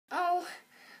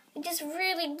just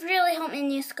really hope my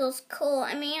new school's cool.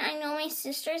 I mean, I know my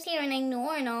sister's here and I know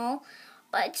her and all,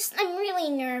 but I'm really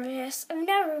nervous. I've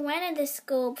never went to this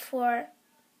school before.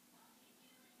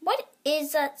 What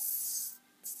is that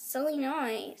silly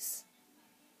noise?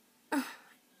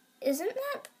 Isn't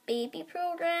that the baby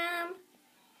program?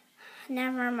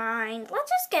 Never mind. Let's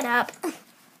just get up.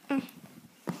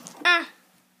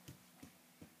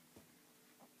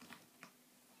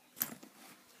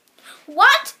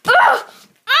 What?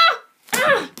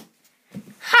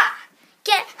 Ha!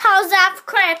 How's that for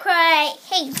cray?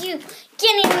 Hey, you,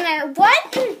 get in there.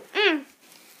 What?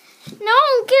 No,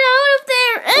 get out of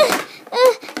there.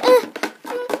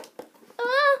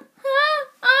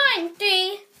 On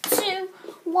 3, 2,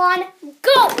 1,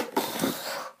 go.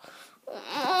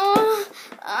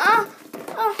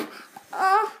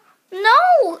 No.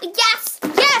 Yes.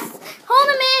 Hold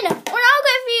him in. We're all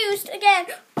confused again.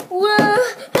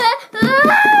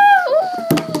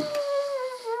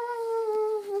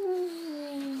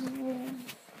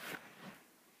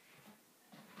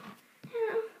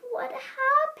 What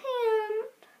happened?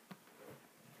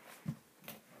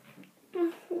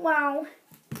 Wow.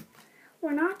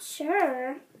 We're not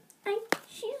sure.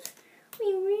 We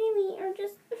really are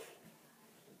just...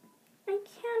 I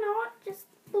cannot just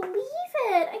believe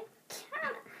it. I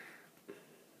can't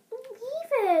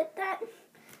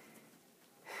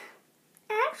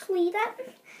believe it.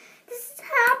 This is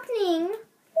happening.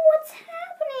 What's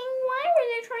happening? Why were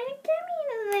they trying to get me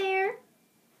in there?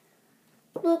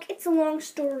 Look, it's a long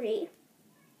story.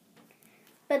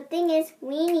 But the thing is,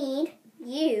 we need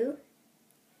you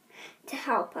to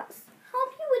help us.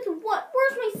 Help you with what?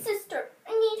 Where's my sister? I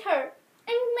need her.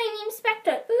 And my name's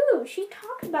Spectre. Ooh, she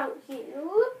talked about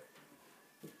you.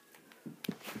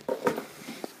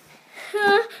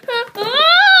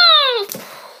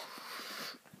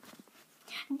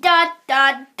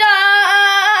 Da.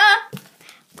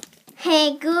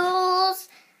 Hey, ghouls.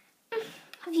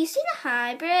 Have you seen the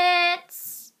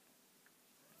hybrids?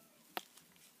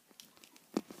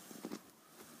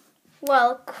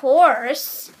 Well, of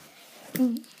course.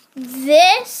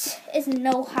 This is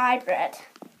no hybrid.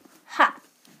 Ha.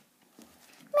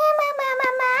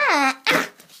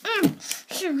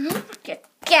 Get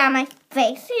out of my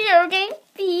face. You're getting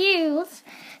fused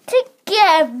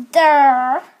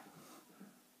together.